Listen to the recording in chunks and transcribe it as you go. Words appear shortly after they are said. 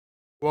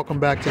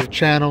Welcome back to the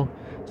channel.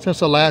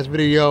 Since the last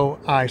video,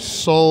 I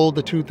sold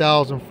the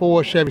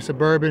 2004 Chevy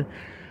Suburban.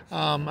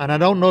 And I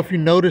don't know if you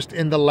noticed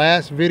in the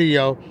last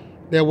video,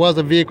 there was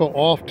a vehicle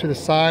off to the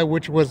side,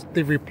 which was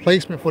the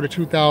replacement for the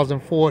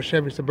 2004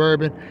 Chevy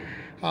Suburban.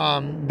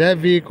 That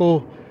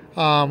vehicle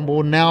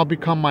will now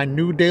become my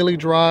new daily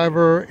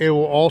driver. It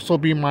will also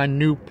be my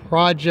new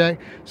project.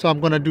 So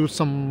I'm going to do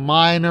some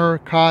minor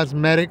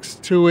cosmetics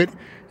to it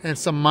and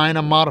some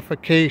minor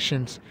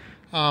modifications.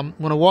 I'm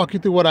going to walk you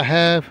through what I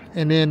have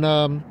and then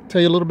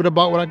tell you a little bit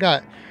about what I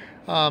got.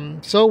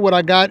 So what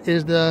I got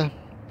is the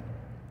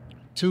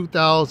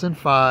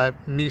 2005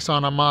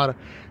 Nissan Armada.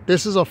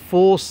 This is a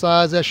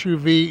full-size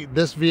SUV.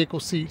 This vehicle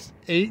seats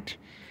 8.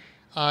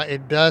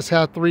 It does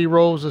have 3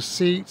 rows of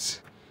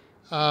seats.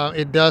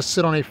 It does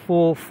sit on a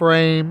full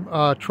frame,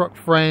 truck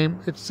frame.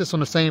 It sits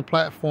on the same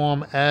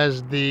platform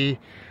as the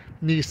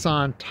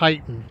Nissan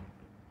Titan.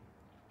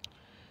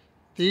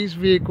 These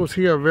vehicles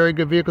here are very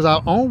good vehicles. I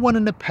owned one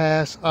in the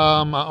past.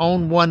 I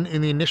owned one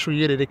in the initial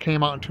year that it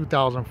came out in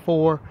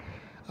 2004.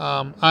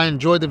 I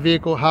enjoyed the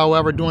vehicle.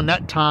 However, during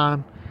that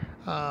time,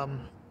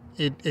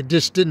 it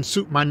just didn't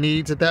suit my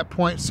needs at that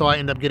point, so I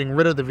ended up getting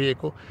rid of the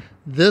vehicle.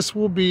 This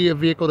will be a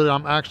vehicle that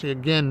I'm actually,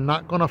 again,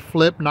 not going to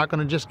flip, not going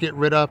to just get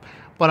rid of,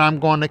 but I'm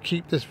going to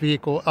keep this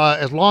vehicle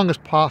as long as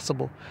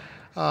possible.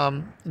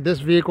 This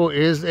vehicle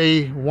is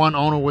a one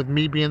owner, with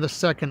me being the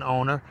second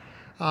owner.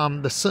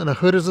 The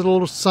hood is a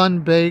little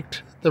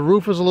sun-baked. The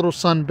roof is a little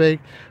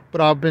sun-baked,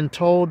 but I've been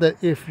told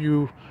that if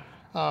you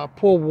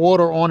pour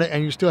water on it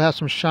and you still have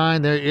some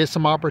shine, there is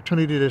some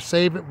opportunity to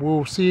save it.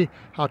 We'll see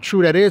how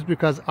true that is,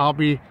 because I'll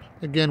be,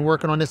 again,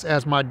 working on this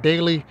as my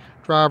daily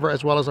driver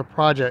as well as a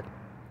project.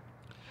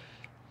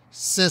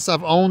 Since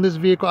I've owned this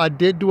vehicle, I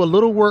did do a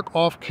little work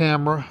off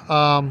camera.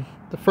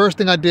 The first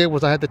thing I did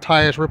was I had the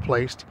tires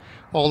replaced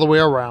all the way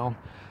around.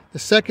 The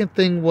second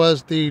thing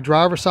was the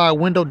driver's side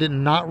window did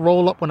not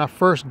roll up when I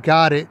first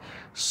got it,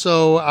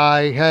 so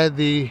I had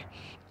the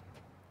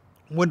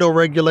window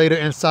regulator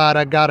inside.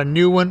 I got a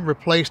new one,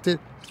 replaced it.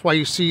 That's why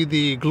you see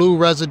the glue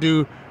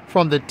residue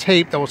from the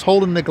tape that was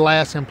holding the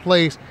glass in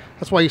place.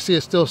 That's why you see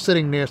it still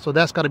sitting there, so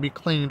that's got to be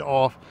cleaned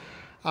off.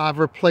 I've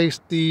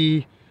replaced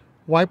the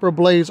wiper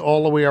blades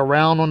all the way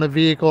around on the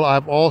vehicle.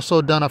 I've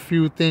also done a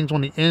few things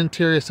on the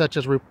interior, such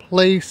as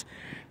replace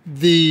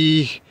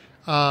the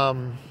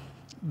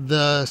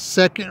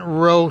second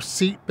row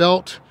seat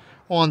belt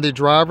on the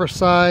driver's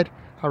side.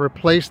 I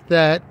replaced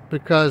that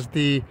because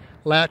the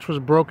latch was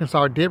broken,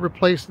 so I did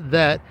replace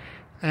that.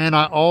 And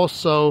I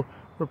also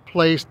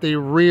replaced the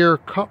rear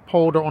cup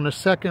holder on the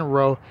second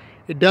row.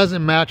 It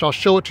doesn't match. I'll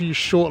show it to you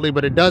shortly,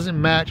 but it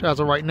doesn't match as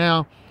of right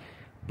now.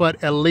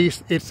 But at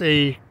least it's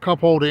a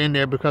cup holder in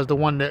there, because the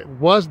one that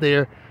was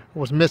there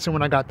was missing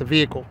when I got the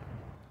vehicle.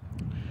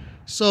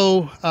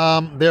 So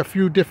there are a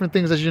few different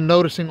things as you're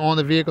noticing on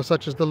the vehicle,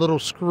 such as the little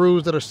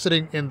screws that are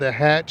sitting in the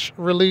hatch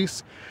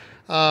release.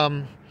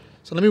 So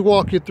let me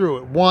walk you through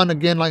it. One,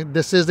 again, like,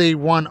 this is a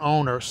one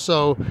owner.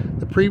 So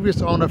the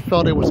previous owner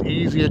felt it was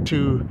easier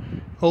to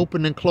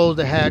open and close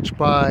the hatch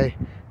by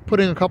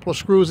putting a couple of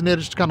screws in there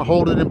just to kind of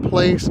hold it in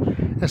place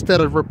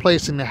instead of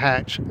replacing the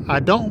hatch. I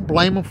don't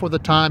blame them for the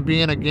time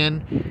being.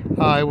 Again,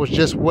 it was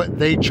just what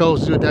they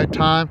chose to do at that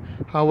time.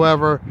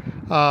 However,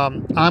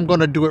 I'm going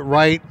to do it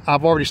right.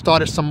 I've already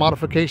started some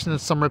modifications and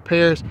some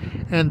repairs,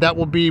 and that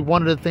will be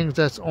one of the things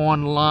that's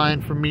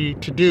online for me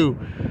to do.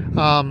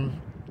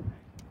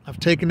 I've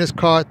taken this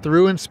car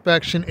through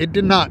inspection. It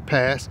did not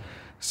pass.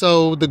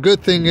 So the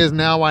good thing is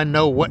now I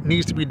know what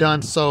needs to be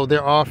done. So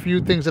there are a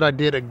few things that I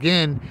did,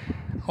 again,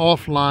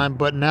 offline,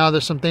 but now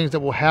there's some things that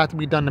will have to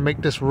be done to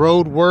make this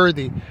road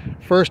worthy.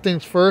 First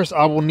things first,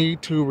 I will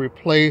need to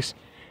replace,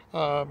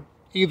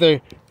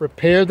 either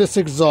repair this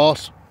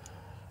exhaust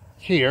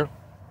here.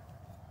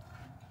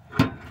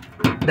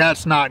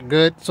 That's not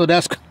good, so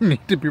that's going to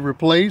need to be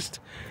replaced.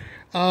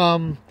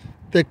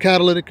 The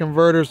catalytic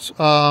converters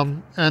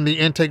and the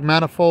intake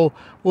manifold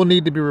will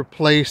need to be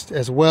replaced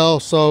as well.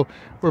 So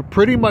we're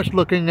pretty much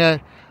looking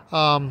at,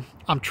 I'm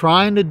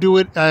trying to do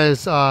it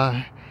as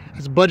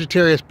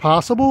budgetary as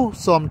possible.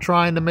 So I'm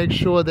trying to make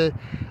sure that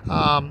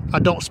I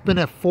don't spend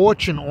a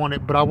fortune on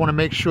it, but I want to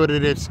make sure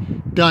that it's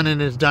done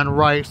and it's done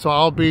right. So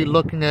I'll be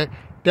looking at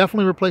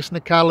definitely replacing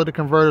the catalytic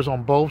converters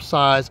on both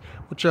sides,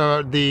 which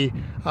are the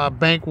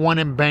bank 1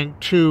 and bank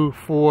 2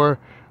 for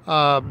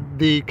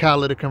the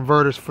catalytic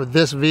converters for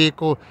this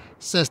vehicle,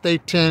 since they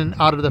tend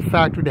out of the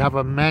factory to have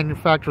a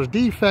manufacturer's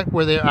defect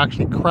where they're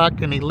actually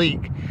cracked and they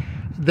leak.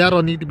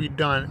 That'll need to be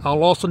done.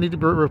 I'll also need to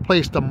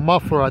replace the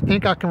muffler. I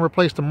think I can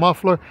replace the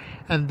muffler,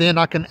 and then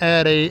I can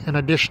add an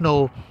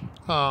additional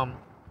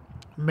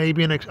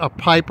maybe a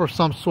pipe or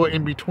some sort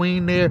in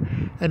between there,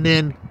 and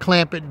then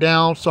clamp it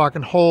down so I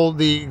can hold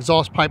the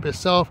exhaust pipe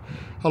itself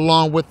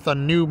along with the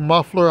new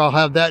muffler. I'll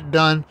have that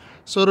done,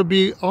 so it'll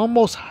be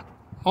almost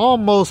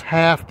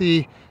half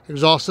the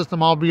exhaust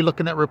system I'll be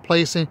looking at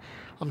replacing.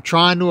 I'm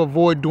trying to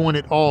avoid doing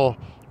it all.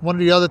 One of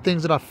the other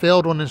things that I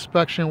failed on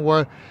inspection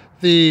were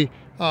the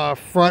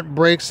front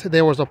brakes.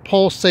 There was a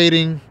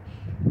pulsating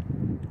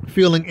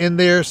feeling in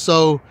there,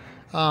 so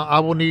I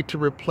will need to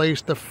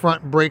replace the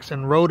front brakes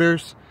and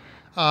rotors.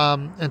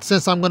 And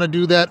since I'm going to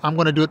do that, I'm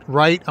going to do it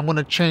right. I'm going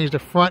to change the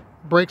front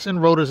brakes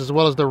and rotors as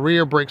well as the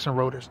rear brakes and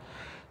rotors.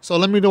 So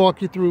let me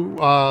walk you through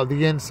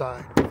the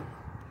inside.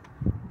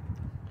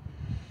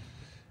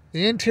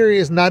 The interior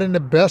is not in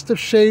the best of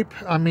shape.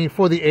 I mean,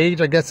 for the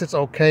age, I guess it's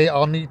okay.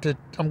 I'm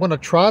going to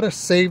try to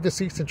save the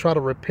seats and try to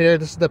repair.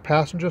 This is the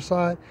passenger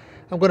side.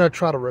 I'm going to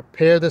try to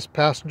repair this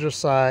passenger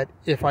side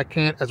if I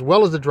can, as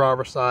well as the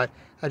driver's side.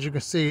 As you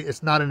can see,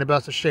 it's not in the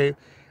best of shape.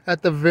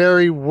 At the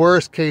very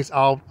worst case,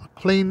 I'll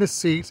clean the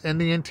seats and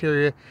the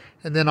interior,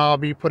 and then I'll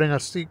be putting a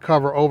seat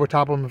cover over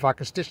top of them. If I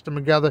can stitch them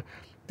together,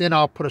 then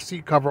I'll put a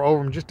seat cover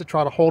over them just to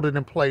try to hold it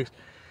in place.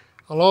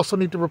 I'll also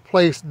need to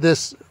replace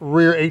this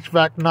rear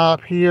HVAC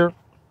knob here,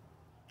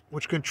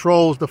 which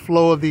controls the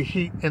flow of the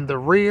heat in the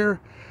rear.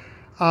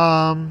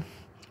 And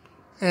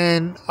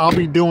I'll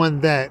be doing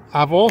that.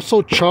 I've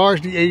also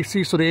charged the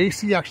AC, so the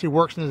AC actually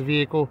works in this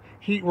vehicle.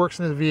 Heat works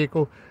in this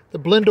vehicle. The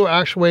blend door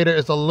actuator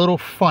is a little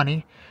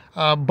funny,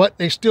 but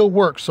they still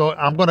work. So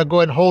I'm going to go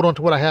ahead and hold on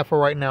to what I have for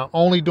right now.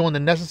 Only doing the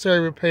necessary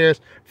repairs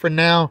for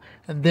now,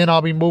 and then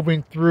I'll be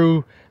moving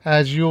through.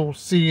 As you'll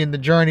see in the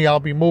journey, I'll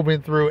be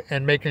moving through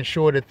and making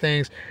sure that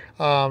things,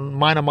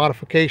 minor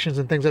modifications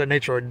and things of that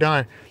nature are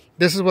done.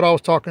 This is what I was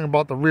talking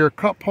about, the rear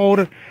cup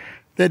holder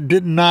that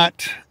did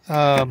not,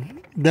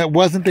 that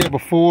wasn't there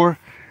before.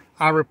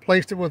 I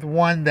replaced it with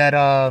one that,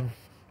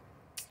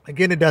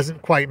 again, it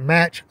doesn't quite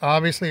match.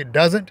 Obviously it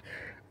doesn't,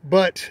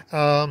 but,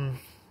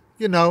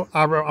 you know,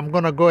 I'm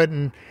going to go ahead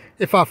and,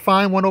 if I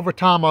find one over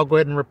time, I'll go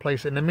ahead and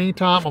replace it. In the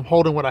meantime, I'm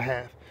holding what I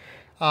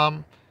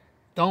have.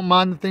 Don't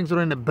mind the things that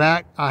are in the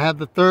back. I have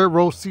the third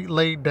row seat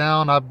laid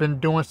down. I've been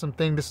doing some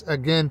things.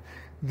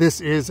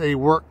 This is a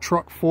work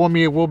truck for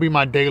me. It will be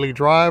my daily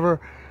driver.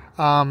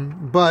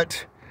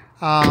 But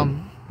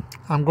I'm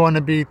going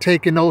to be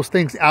taking those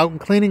things out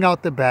and cleaning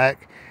out the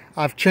back.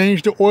 I've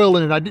changed the oil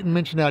in it. I didn't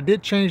mention that. I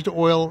did change the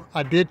oil.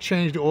 I did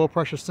change the oil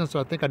pressure sensor.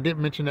 I think I did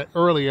mention that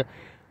earlier.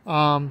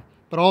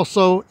 But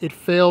also it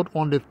failed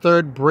on the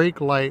third brake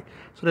light.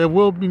 So there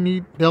will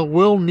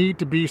need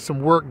to be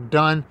some work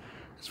done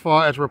as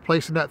far as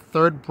replacing that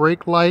third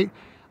brake light.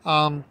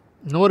 In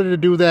order to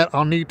do that,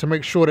 I'll need to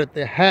make sure that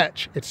the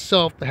hatch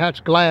itself, the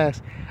hatch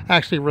glass,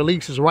 actually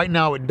releases. Right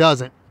now it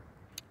doesn't.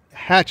 The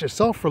hatch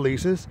itself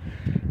releases.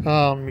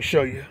 Let me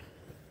show you.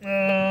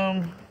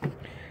 The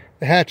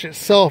hatch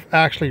itself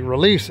actually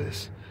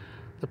releases.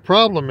 The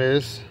problem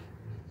is,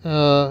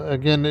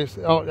 again,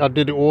 I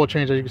did the oil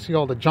change. As you can see,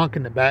 all the junk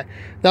in the back.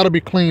 That'll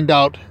be cleaned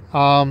out.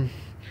 I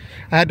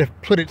had to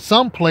put it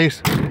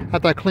someplace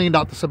after I cleaned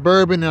out the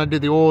Suburban and I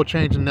did the oil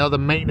change and the other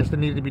maintenance that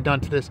needed to be done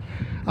to this.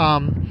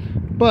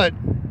 But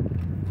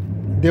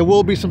there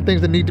will be some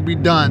things that need to be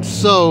done.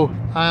 So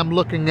I am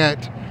looking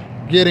at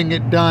getting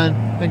it done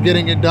and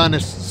getting it done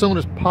as soon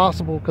as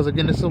possible, because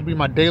again, this will be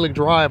my daily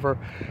driver.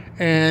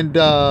 And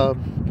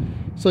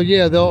so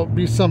yeah, there'll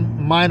be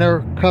some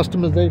minor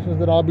customizations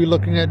that I'll be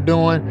looking at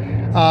doing.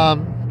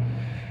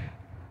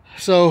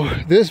 So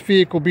this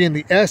vehicle being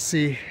the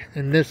SC,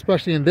 and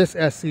especially in this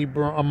SC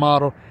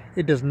model,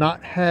 it does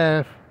not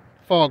have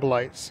fog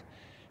lights.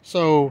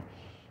 So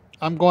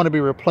I'm going to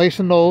be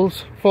replacing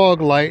those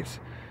fog lights,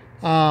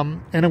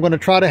 and I'm going to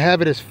try to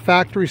have it as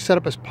factory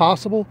setup as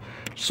possible.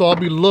 So I'll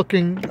be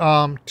looking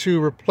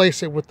to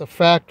replace it with the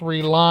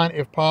factory line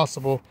if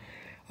possible.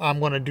 I'm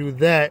going to do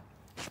that.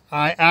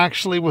 I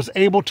actually was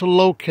able to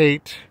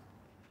locate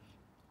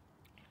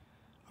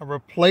a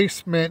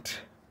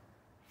replacement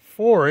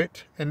for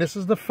it, and this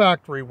is the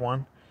factory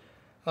one.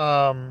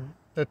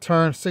 The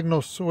turn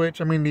signal switch,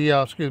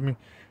 the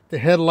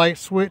headlight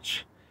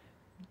switch,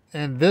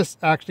 and this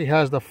actually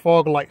has the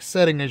fog light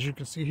setting, as you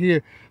can see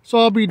here. So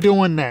I'll be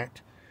doing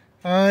that.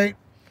 All right.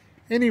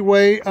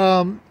 Anyway,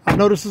 I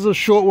know this is a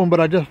short one, but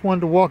I just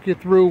wanted to walk you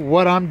through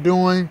what I'm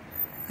doing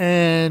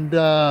and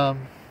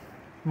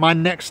my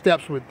next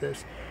steps with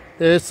this.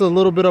 There's a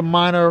little bit of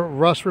minor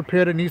rust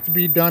repair that needs to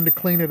be done to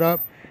clean it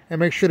up and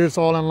make sure that it's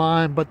all in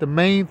line. But the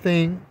main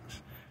things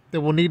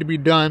that will need to be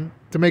done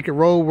to make it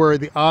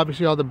roadworthy,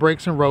 obviously, are the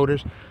brakes and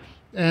rotors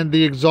and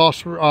the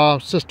exhaust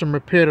system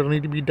repair that will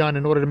need to be done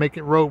in order to make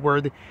it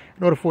roadworthy,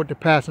 in order for it to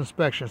pass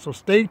inspection. So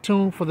stay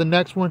tuned for the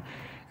next one,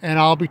 and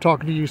I'll be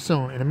talking to you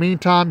soon. In the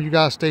meantime, you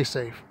guys stay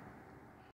safe.